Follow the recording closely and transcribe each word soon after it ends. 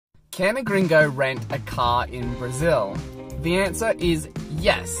Can a gringo rent a car in Brazil? The answer is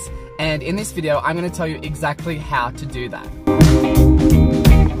yes. And in this video, I'm going to tell you exactly how to do that.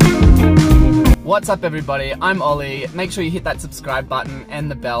 What's up everybody, I'm Ollie. Make sure you hit that subscribe button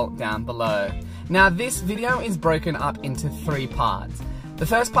and the bell down below. Now this video is broken up into 3 parts. The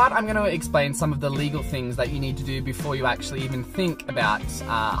first part, I'm going to explain some of the legal things that you need to do before you actually even think about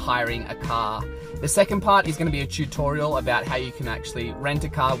hiring a car. The second part is going to be a tutorial about how you can actually rent a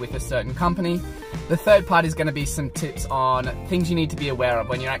car with a certain company. The third part is going to be some tips on things you need to be aware of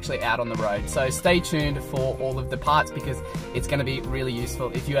when you're actually out on the road. So stay tuned for all of the parts because it's going to be really useful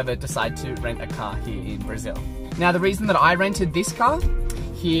if you ever decide to rent a car here in Brazil. Now the reason that I rented this car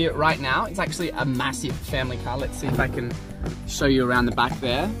here right now, it's actually a massive family car. Let's see if I can show you around the back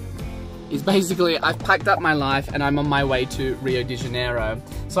there. Is basically I've packed up my life and I'm on my way to Rio de Janeiro.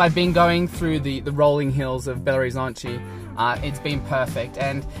 So I've been going through the rolling hills of Belo Horizonte. It's been perfect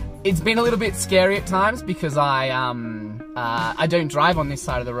and it's been a little bit scary at times because I don't drive on this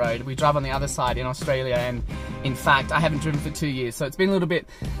side of the road. We drive on the other side in Australia, and in fact I haven't driven for 2 years, so it's been a little bit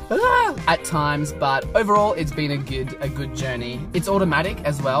at times, but overall it's been a good journey. It's automatic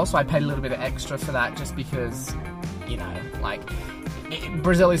as well, so I paid a little bit of extra for that just because, you know, like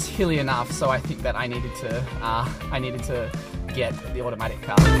Brazil is hilly enough, so I think that I needed to get the automatic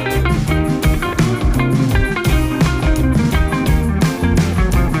car.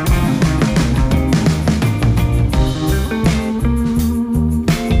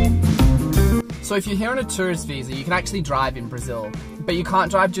 So if you're here on a tourist visa, you can actually drive in Brazil, but you can't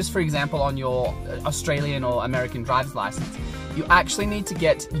drive just, for example, on your Australian or American driver's license. You actually need to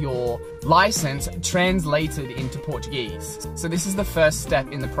get your license translated into Portuguese. So this is the first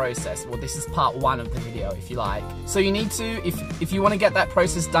step in the process. Well, this is part 1 of the video, if you like. So you need to, if you want to get that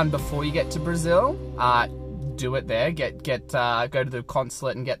process done before you get to Brazil, do it there. Go to the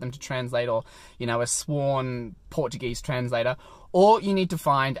consulate and get them to translate, or, you know, a sworn Portuguese translator. Or you need to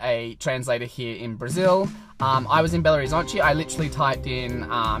find a translator here in Brazil. I was in Belo Horizonte. I literally typed in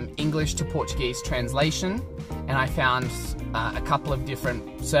English to Portuguese translation, and I found a couple of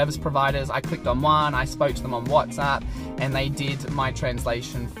different service providers. I clicked on one, I spoke to them on WhatsApp, and they did my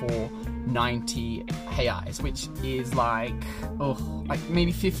translation for 90 reais, which is like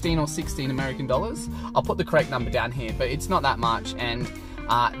maybe 15 or 16 American dollars. I'll put the correct number down here, but it's not that much, and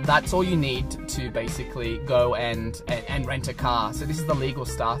that's all you need to basically go and rent a car. So this is the legal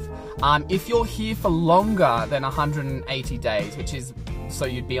stuff. If you're here for longer than 180 days, which is, so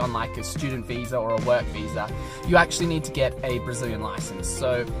you'd be on like a student visa or a work visa, you actually need to get a Brazilian license.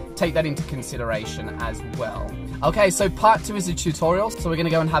 So take that into consideration as well. Okay, so part 2 is a tutorial. So we're gonna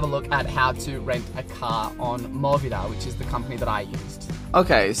go and have a look at how to rent a car on Movida, which is the company that I used.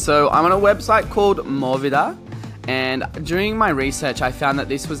 Okay, so I'm on a website called Movida. And during my research, I found that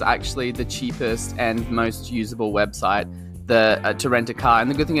this was actually the cheapest and most usable website to rent a car.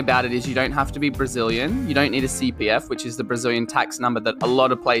 And the good thing about it is you don't have to be Brazilian. You don't need a CPF, which is the Brazilian tax number that a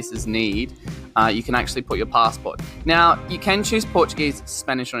lot of places need. You can actually put your passport. Now, you can choose Portuguese,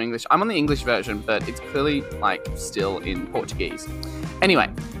 Spanish, or English. I'm on the English version, but it's clearly like still in Portuguese. Anyway,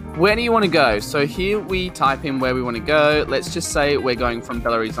 where do you want to go? So here we type in where we want to go. Let's just say we're going from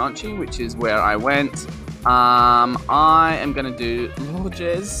Belo Horizonte, which is where I went. I am going to do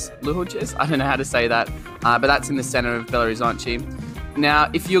Lourdes. I don't know how to say that, but that's in the center of Belo Horizonte. Now,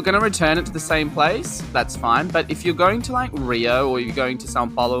 if you're going to return it to the same place, that's fine. But if you're going to like Rio or you're going to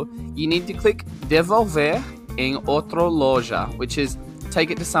São Paulo, you need to click Devolver em outro loja, which is take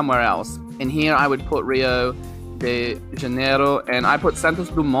it to somewhere else. And here I would put Rio de Janeiro, and I put Santos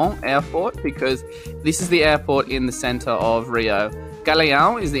Dumont Airport because this is the airport in the center of Rio.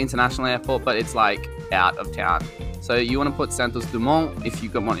 Galeão is the international airport, but it's like out of town. So you want to put Santos Dumont if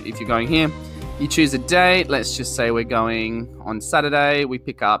you're going here. You choose a date. Let's just say we're going on Saturday. We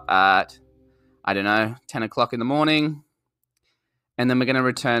pick up at, I don't know, 10 o'clock in the morning. And then we're going to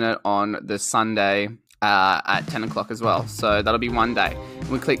return it on the Sunday at 10 o'clock as well. So that'll be one day.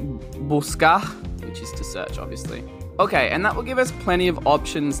 We click Buscar, which is to search, obviously. Okay, and that will give us plenty of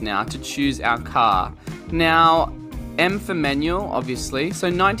options now to choose our car. Now, M for manual, obviously. So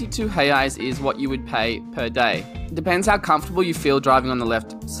 92 reais is what you would pay per day. It depends how comfortable you feel driving on the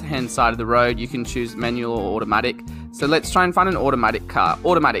left-hand side of the road. You can choose manual or automatic. So let's try and find an automatic car.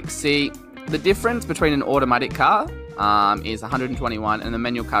 Automatic. See, the difference between an automatic car is 121 and the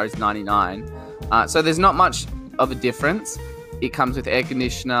manual car is 99. So there's not much of a difference. It comes with air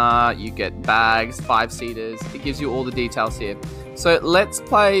conditioner, you get bags, 5-seaters. It gives you all the details here. So let's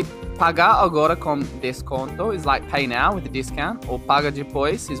play Pagar agora com desconto is like pay now with a discount, or paga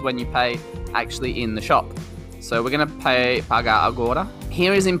depois is when you pay actually in the shop. So we're gonna pagar agora.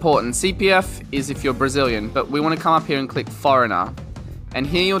 Here is important. CPF is if you're Brazilian, but we want to come up here and click foreigner. And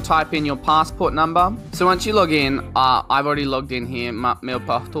here you'll type in your passport number. So once you log in, I've already logged in here, meu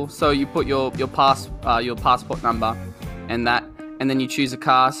portal. So you put your passport number and then you choose a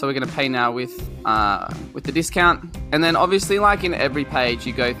car. So we're gonna pay now with the discount. And then obviously, like in every page,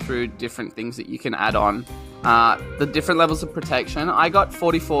 you go through different things that you can add on. The different levels of protection. I got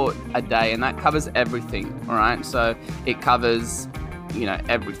 44 a day, and that covers everything. All right, so it covers, you know,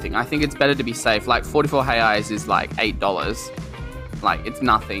 everything. I think it's better to be safe. Like 44 reais is like $8. Like it's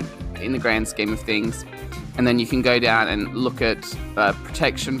nothing in the grand scheme of things. And then you can go down and look at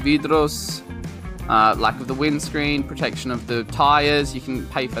protection vidros, like of the windscreen, protection of the tires. You can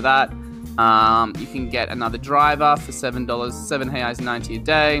pay for that. You can get another driver for $7, R$7.90 a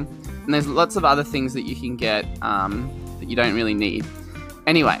day. And there's lots of other things that you can get that you don't really need.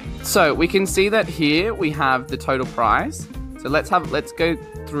 Anyway, so we can see that here we have the total price. So let's go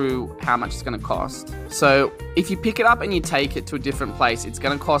through how much it's going to cost. So if you pick it up and you take it to a different place, it's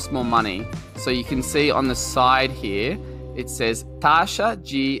going to cost more money. So you can see on the side here, it says taxa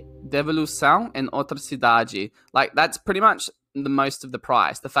de devolução em outra cidade. Like that's pretty much the most of the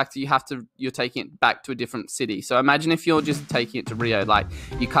price. The fact that you're taking it back to a different city. So imagine if you're just taking it to Rio, like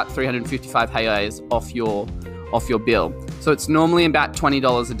you cut 355 reais off your bill. So it's normally about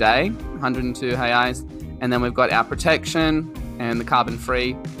 $20 a day, 102 reais. And then we've got our protection and the carbon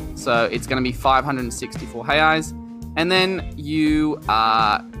free. So it's going to be 564 reais. And then you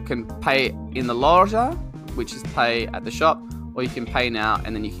can pay in the loja, which is pay at the shop, or you can pay now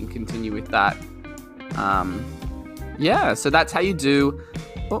and then you can continue with that. Yeah, so that's how you do.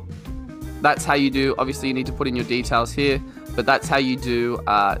 Obviously, you need to put in your details here, but that's how you do.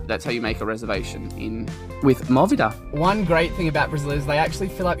 That's how you make a reservation with Movida. One great thing about Brazil is they actually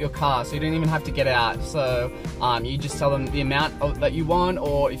fill up your car, so you don't even have to get out. So you just tell them the amount that you want,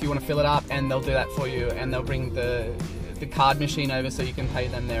 or if you want to fill it up, and they'll do that for you, and they'll bring the card machine over so you can pay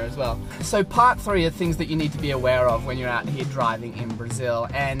them there as well. So part 3 are things that you need to be aware of when you're out here driving in Brazil.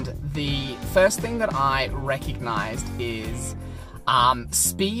 And the first thing that I recognized is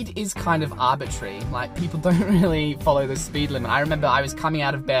speed is kind of arbitrary. Like people don't really follow the speed limit. I remember I was coming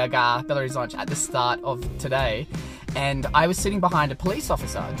out of Belo Horizonte at the start of today, and I was sitting behind a police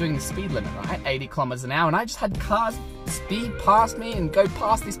officer doing the speed limit, right? 80 kilometers an hour, and I just had cars speed past me and go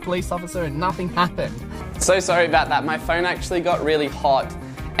past this police officer and nothing happened. So sorry about that. My phone actually got really hot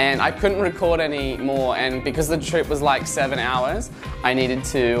and I couldn't record any more, and because the trip was like 7 hours, I needed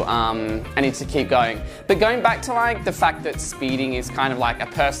to keep going. But going back to like the fact that speeding is kind of like a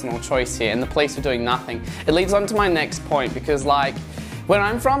personal choice here and the police are doing nothing, it leads on to my next point, because like where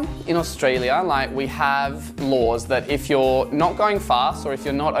I'm from, in Australia, like we have laws that if you're not going fast or if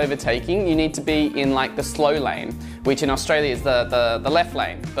you're not overtaking, you need to be in like the slow lane, which in Australia is the left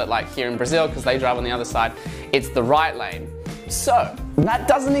lane. But like here in Brazil, because they drive on the other side, it's the right lane. So that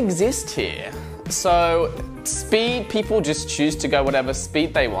doesn't exist here. So speed, people just choose to go whatever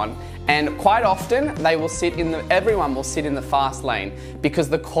speed they want, and quite often they will everyone will sit in the fast lane because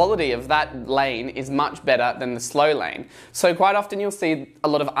the quality of that lane is much better than the slow lane. So quite often you'll see a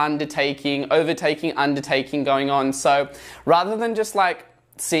lot of overtaking going on. So rather than just like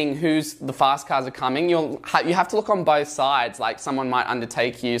seeing the fast cars are coming, you have to look on both sides. Like someone might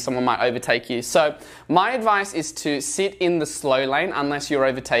undertake you, someone might overtake you. So my advice is to sit in the slow lane unless you're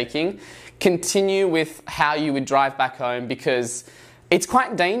overtaking. Continue with how you would drive back home, because it's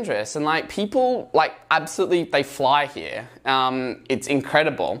quite dangerous, and like people like absolutely they fly here. It's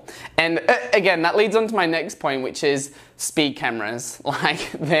incredible. And again, that leads on to my next point, which is speed cameras.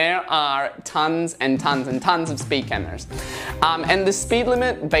 Like there are tons and tons and tons of speed cameras. And the speed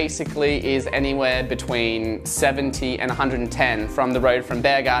limit basically is anywhere between 70 and 110 from the road from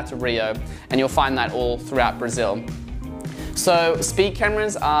BH to Rio, and you'll find that all throughout Brazil. So speed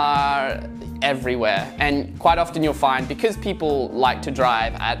cameras are everywhere, and quite often you'll find, because people like to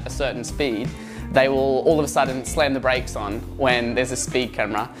drive at a certain speed, they will all of a sudden slam the brakes on when there's a speed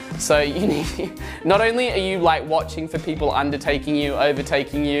camera. So you need, not only are you like watching for people undertaking you,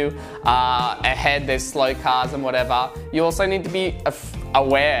 overtaking you, ahead there's slow cars and whatever, you also need to be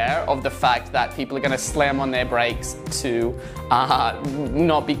aware of the fact that people are going to slam on their brakes to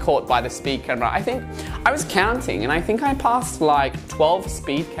not be caught by the speed camera. I think I was counting, and I think I passed like 12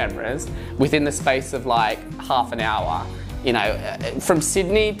 speed cameras within the space of like half an hour. You know, from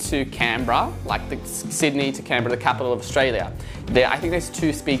Sydney to Canberra, like Sydney to Canberra, the capital of Australia, I think there's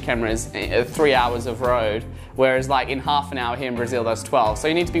 2 speed cameras, 3 hours of road, whereas like in half an hour here in Brazil there's 12. So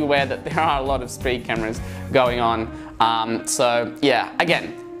you need to be aware that there are a lot of speed cameras going on. So yeah,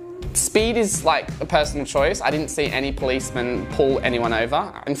 again, Speed is like a personal choice. I didn't see any policemen pull anyone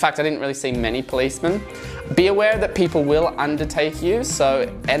over. In fact, I didn't really see many policemen. Be aware that people will undertake you,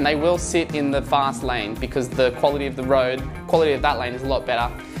 and they will sit in the fast lane because the quality of the road, quality of that lane is a lot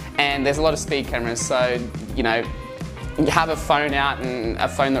better. And there's a lot of speed cameras, so, you know, you have a phone out and a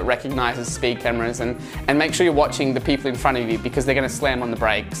phone that recognises speed cameras, and make sure you're watching the people in front of you because they're going to slam on the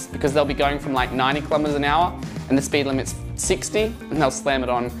brakes because they'll be going from like 90 kilometers an hour and the speed limit's 60 and they'll slam it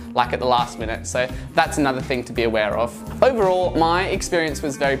on like at the last minute. So that's another thing to be aware of. Overall, my experience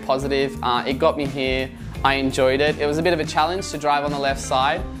was very positive. It got me here. I enjoyed it. It was a bit of a challenge to drive on the left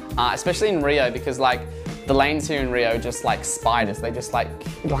side, especially in Rio because like the lanes here in Rio just like spiders. They just like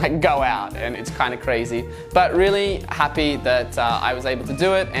go out and it's kind of crazy. But really happy that I was able to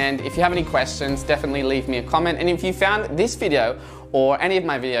do it. And if you have any questions, definitely leave me a comment. And if you found this video or any of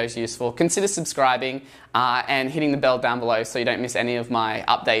my videos useful, consider subscribing and hitting the bell down below so you don't miss any of my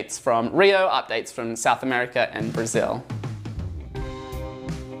updates from Rio, updates from South America and Brazil.